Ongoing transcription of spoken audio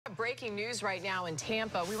breaking news right now in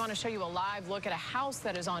Tampa. We want to show you a live look at a house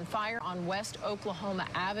that is on fire on West Oklahoma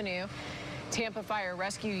Avenue. Tampa Fire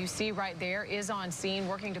Rescue, you see right there, is on scene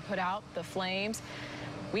working to put out the flames.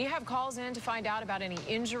 We have calls in to find out about any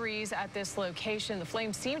injuries at this location. The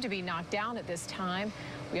flames seem to be knocked down at this time.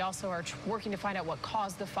 We also are working to find out what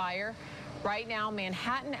caused the fire. Right now,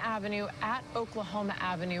 Manhattan Avenue at Oklahoma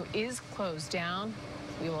Avenue is closed down.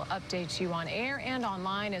 We will update you on air and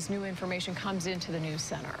online as new information comes into the news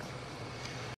center.